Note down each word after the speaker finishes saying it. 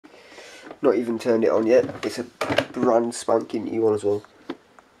Not even turned it on yet. It's a brand spanking new one as well.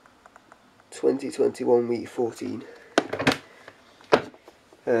 2021 week 14.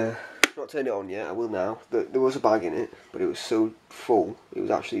 Not turned it on yet, I will now. There was a bag in it, but it was so full, it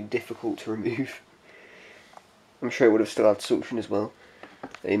was actually difficult to remove. I'm sure it would have still had suction as well.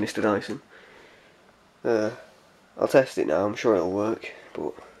 Hey, Mr. Dyson. I'll test it now, I'm sure it'll work,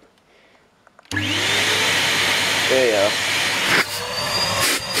 but... There you are.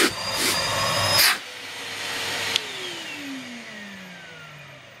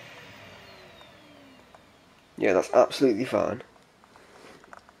 Yeah, that's absolutely fine.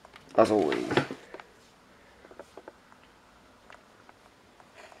 As always.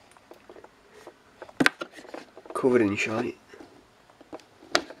 Covered in shite.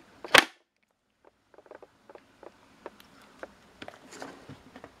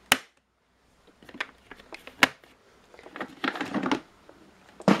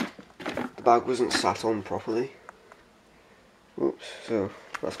 The bag wasn't sat on properly. Oops, so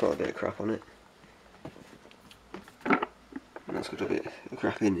that's got a bit of crap on it. And that's got a bit of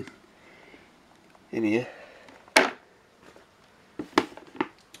crap in here.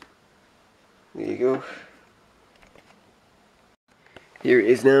 There you go. Here it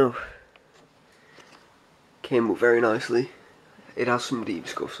is now. Came up very nicely. It has some deep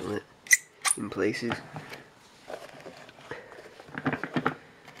scuffs on it in places.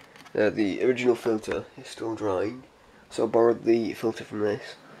 The original filter is still drying, so I borrowed the filter from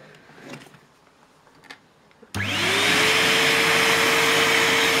this.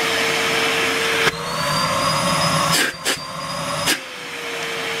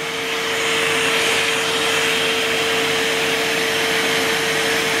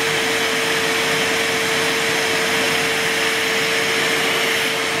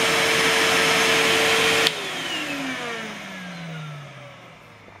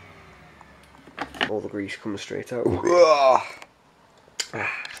 All the grease comes straight out.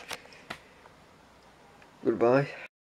 Goodbye.